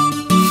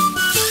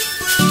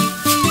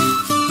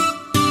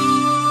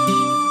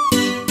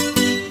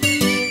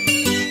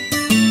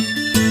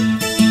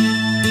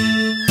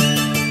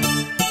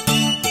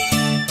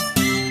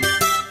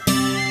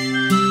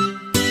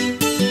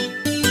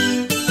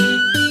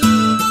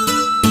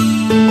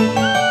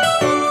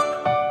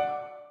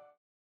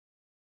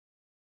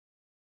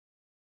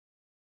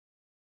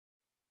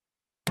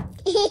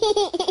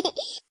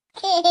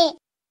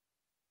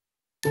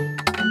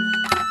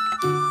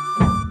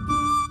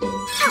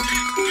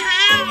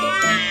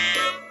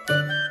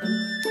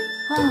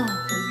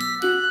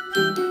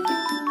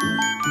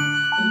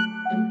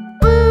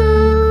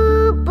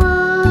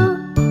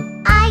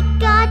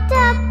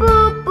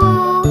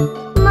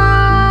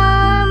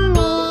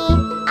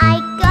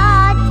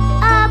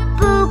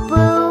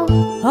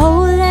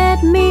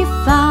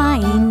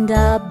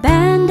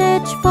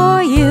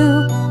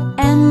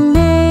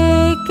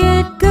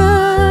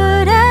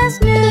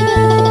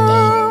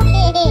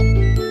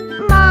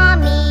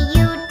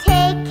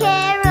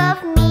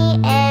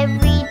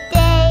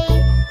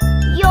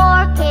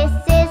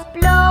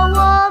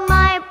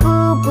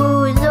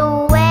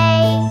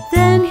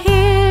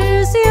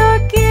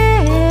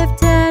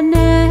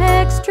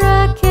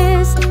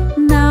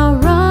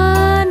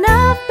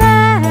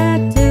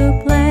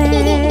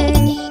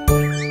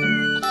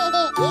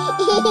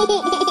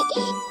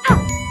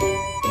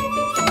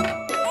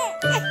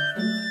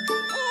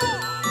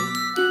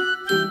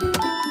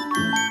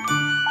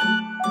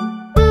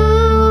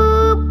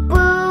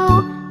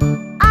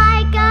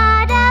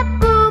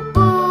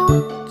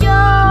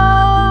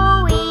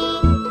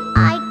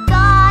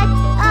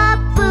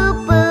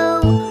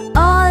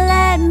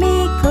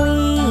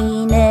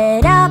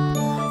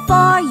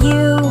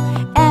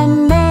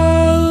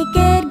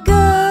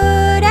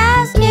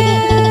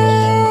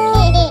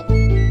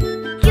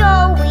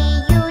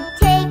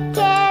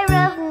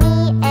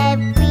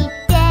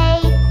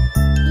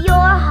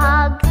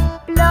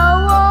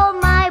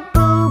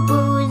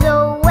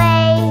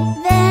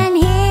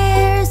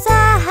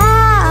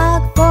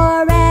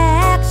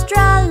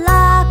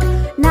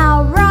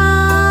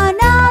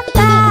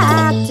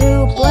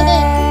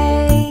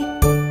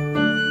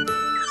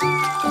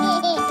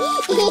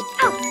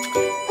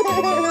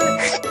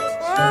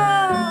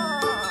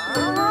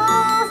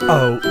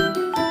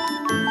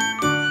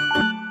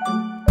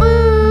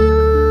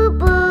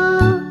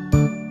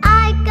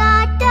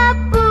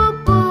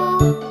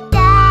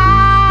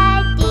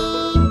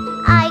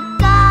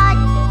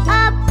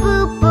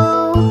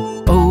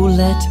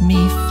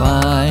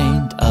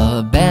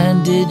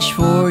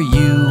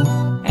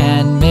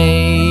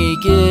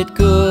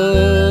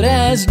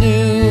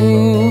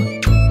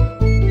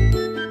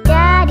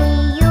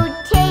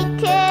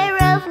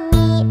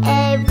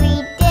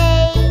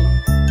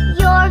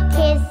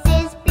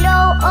 Kisses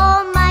blow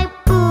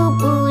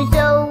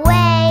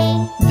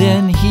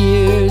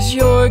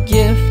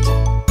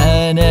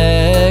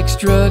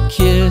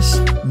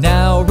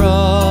Now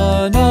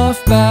run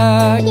off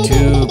back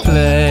to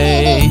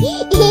play.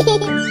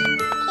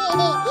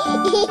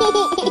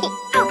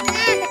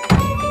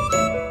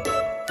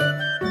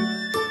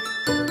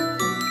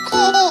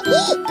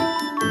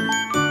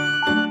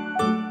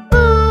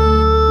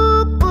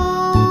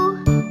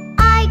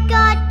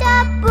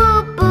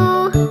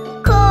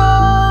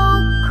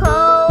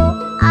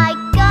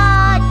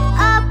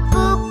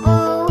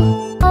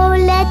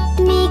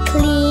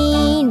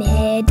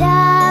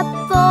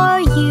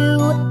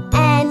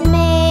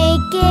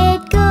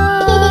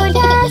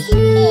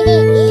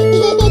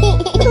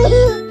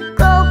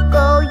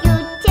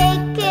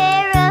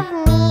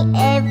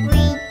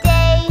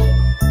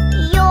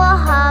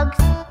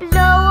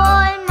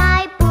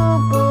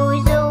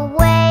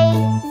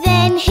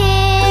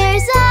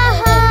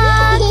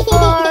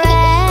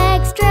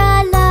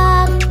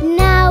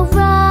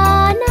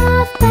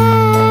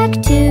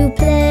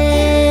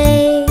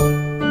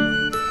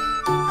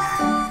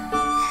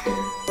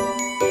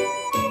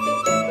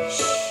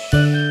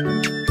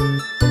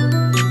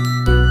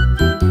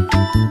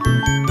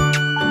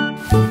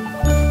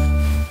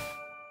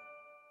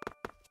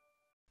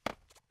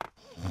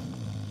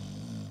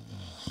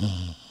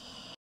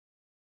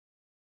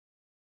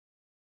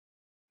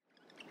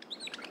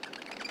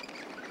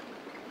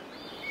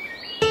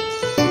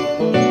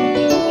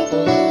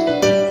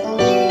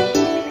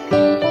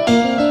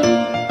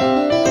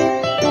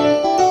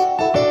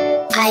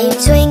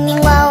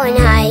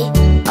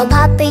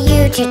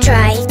 To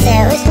try.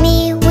 There with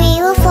me,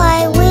 we will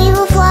fly, we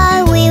will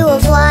fly, we will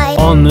fly.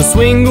 On the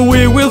swing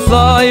we will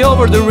fly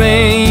over the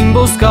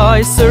rainbow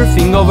sky,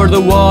 surfing over the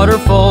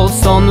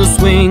waterfalls. On the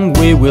swing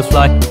we will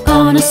fly.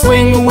 On a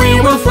swing we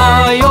will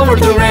fly over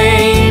the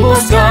rainbow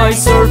sky,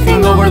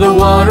 surfing over the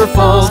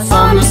waterfalls.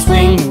 On the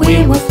swing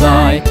we will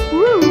fly.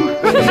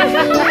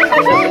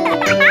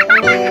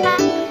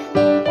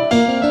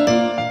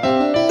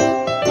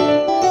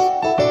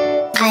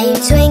 I am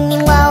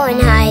swinging low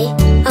and high.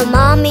 Oh,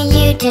 mommy,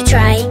 you to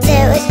try.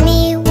 Sit with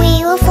me,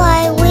 we will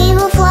fly, we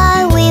will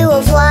fly, we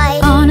will fly.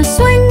 On a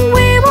swing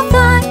we will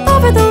fly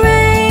over the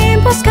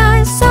rainbow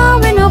sky,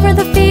 soaring over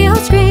the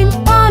fields green.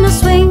 On a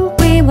swing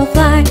we will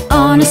fly.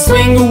 On a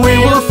Swing we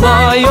will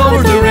fly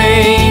over the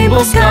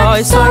rainbow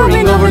sky,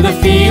 soaring over the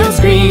fields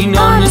green.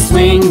 On a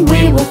swing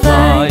we will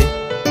fly.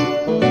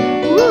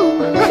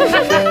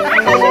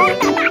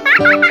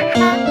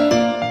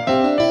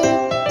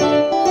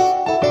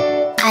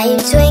 I am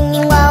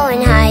swinging low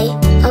and high.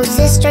 Oh,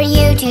 sister,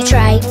 you to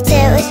try.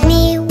 Sit with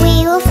me,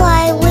 we will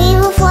fly, we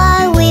will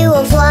fly, we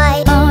will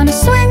fly. On a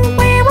swing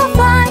we will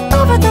fly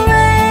over the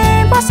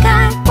rainbow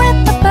sky,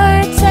 with the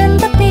birds and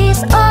the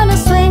bees. On a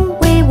swing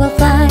we will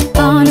fly.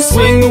 On a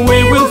Swing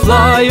we will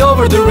fly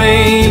over the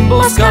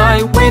rainbow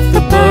sky, with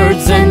the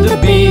birds and the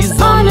bees.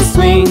 On a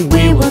swing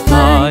we will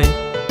fly.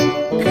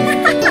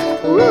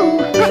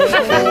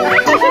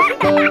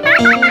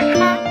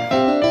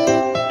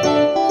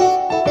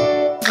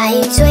 I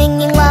am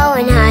swinging low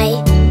and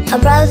high. Oh,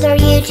 brother,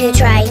 you to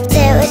try.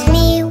 Sit with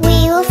me,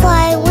 we will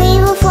fly, we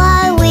will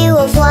fly, we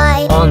will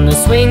fly. On the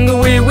swing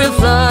we will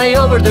fly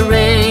over the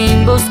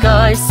rainbow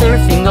sky,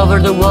 surfing over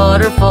the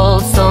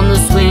waterfalls. On the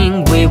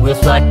swing we will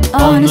fly.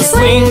 On the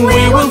swing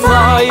we will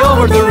fly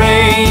over the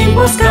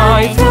rainbow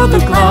sky, through the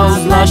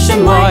clouds lush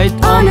and white.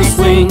 On the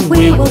swing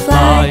we will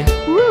fly.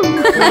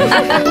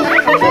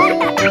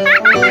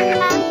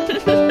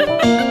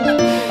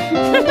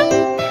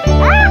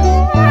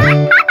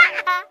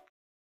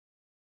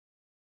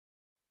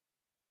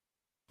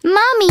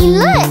 Mommy,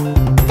 look!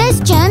 There's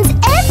germs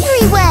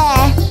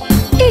everywhere!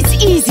 It's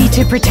easy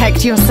to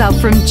protect yourself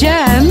from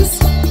germs.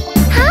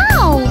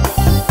 How?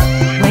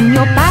 When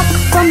you're back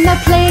from the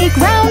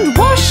playground,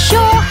 wash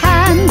your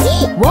hands.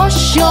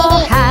 Wash your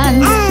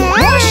hands.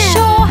 Wash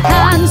your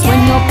hands. When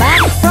you're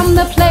back from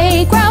the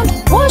playground,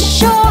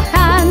 wash your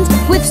hands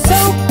with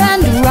soap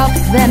and rub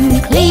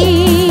them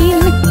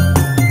clean.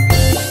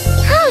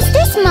 How's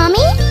this,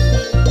 Mummy?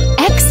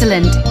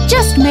 Excellent.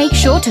 Just make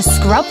sure to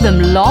scrub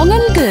them long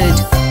and good.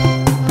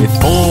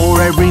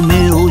 Before every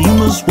meal you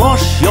must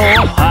wash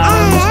your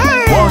hands.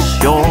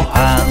 Wash your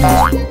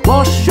hands.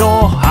 Wash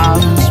your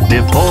hands.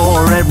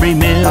 Before every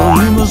meal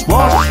you must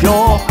wash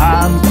your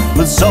hands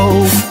with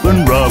soap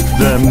and rub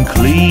them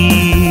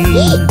clean.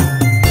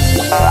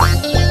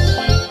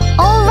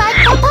 All right,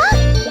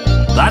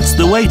 Papa? That's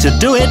the way to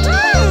do it.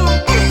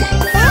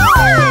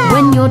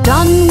 When you're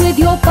done with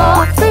your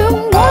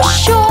bathroom,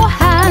 wash your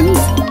hands.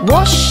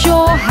 Wash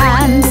your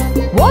hands.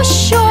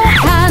 Wash your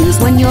hands.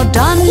 When you're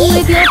done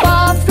with your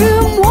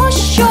bathroom,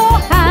 wash your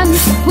hands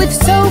with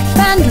soap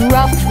and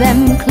rub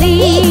them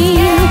clean.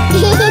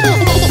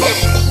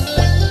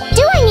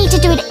 Do I need to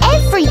do it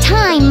every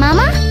time,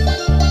 Mama?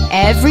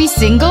 Every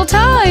single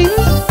time.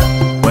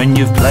 When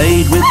you've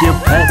played with your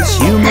pets,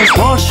 you must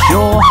wash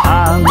your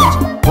hands.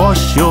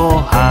 Wash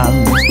your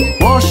hands.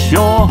 Wash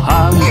your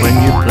hands. When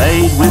you've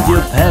played with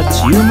your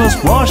pets, you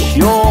must wash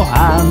your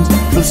hands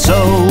with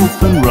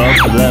soap and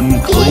rub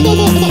them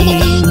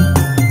clean.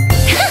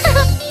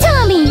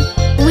 Tommy,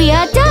 we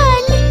are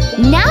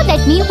done. Now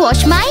let me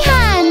wash my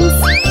hands.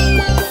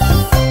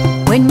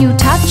 When you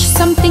touch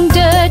something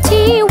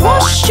dirty,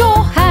 wash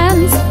your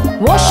hands.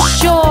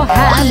 Wash your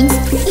hands.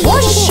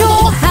 Wash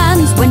your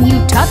hands. When you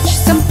touch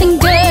something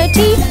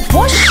dirty,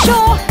 wash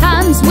your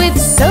hands with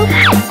soap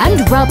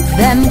and rub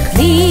them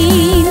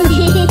clean.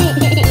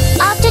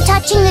 After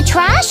touching the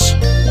trash?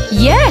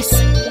 Yes,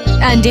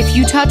 and if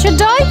you touch a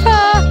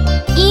diaper.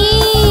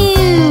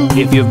 Ew!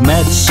 If you've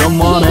met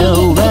someone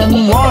ill,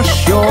 then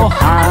wash your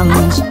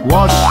hands.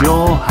 Wash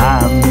your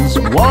hands.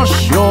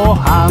 Wash your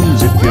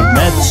hands. If you've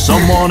met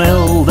someone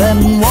ill,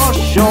 then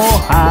wash your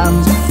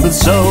hands with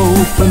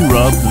soap and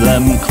rub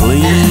them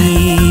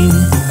clean.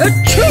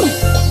 Achoo!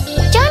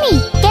 Johnny,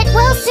 get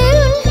well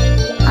soon.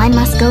 I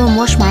must go and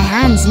wash my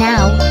hands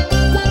now.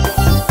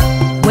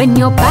 When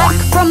you're back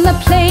from the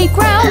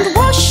playground,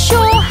 wash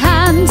your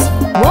hands.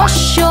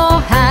 Wash your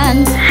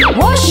hands.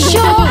 Wash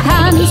your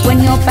hands. When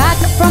you're back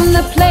from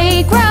the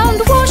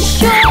playground,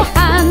 wash your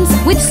hands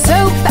with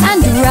soap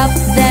and rub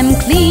them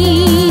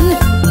clean.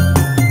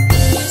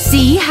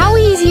 See how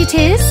easy it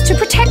is to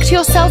protect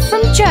yourself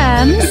from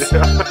germs?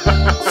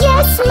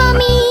 Yes,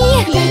 Mummy!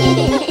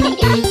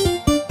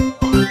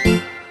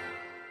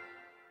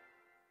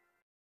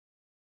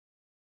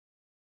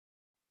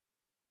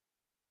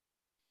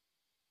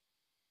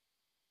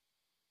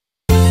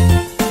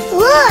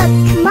 Look!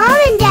 Mom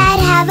and Dad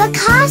have a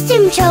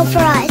costume show for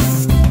us!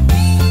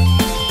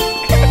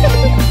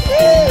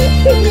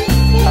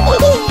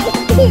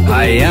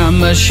 I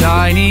am a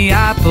shiny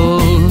apple.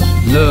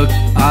 Look,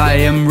 I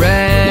am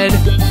red.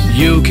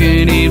 You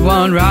can eat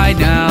one right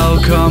now.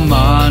 Come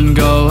on,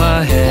 go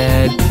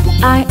ahead.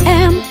 I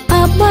am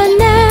a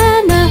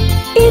banana.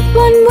 Eat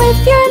one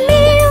with your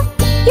meal.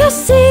 You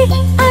see,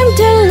 I'm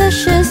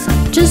delicious.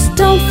 Just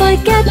don't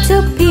forget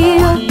to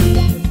peel.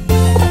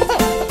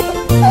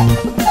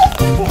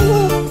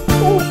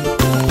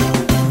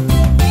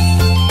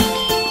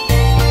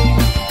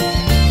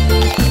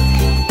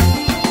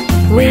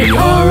 We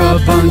are a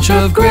bunch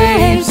of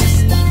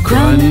grapes,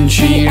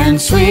 crunchy and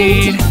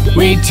sweet.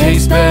 We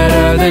taste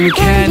better than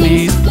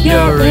candies.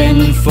 You're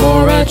in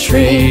for a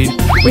treat.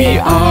 We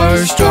are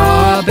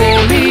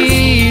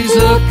strawberries.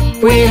 Look,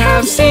 we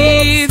have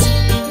seeds,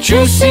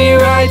 juicy,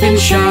 ripe and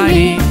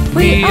shiny.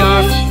 We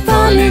are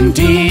fun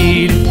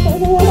indeed.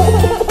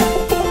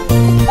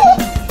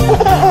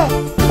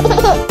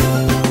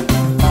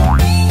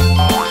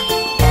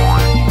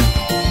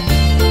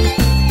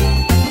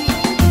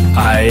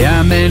 I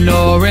am an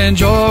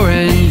orange,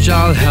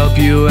 I'll help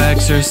you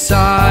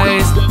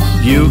exercise.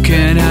 You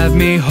can have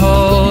me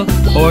whole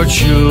or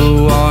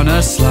chew on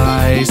a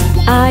slice.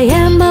 I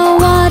am a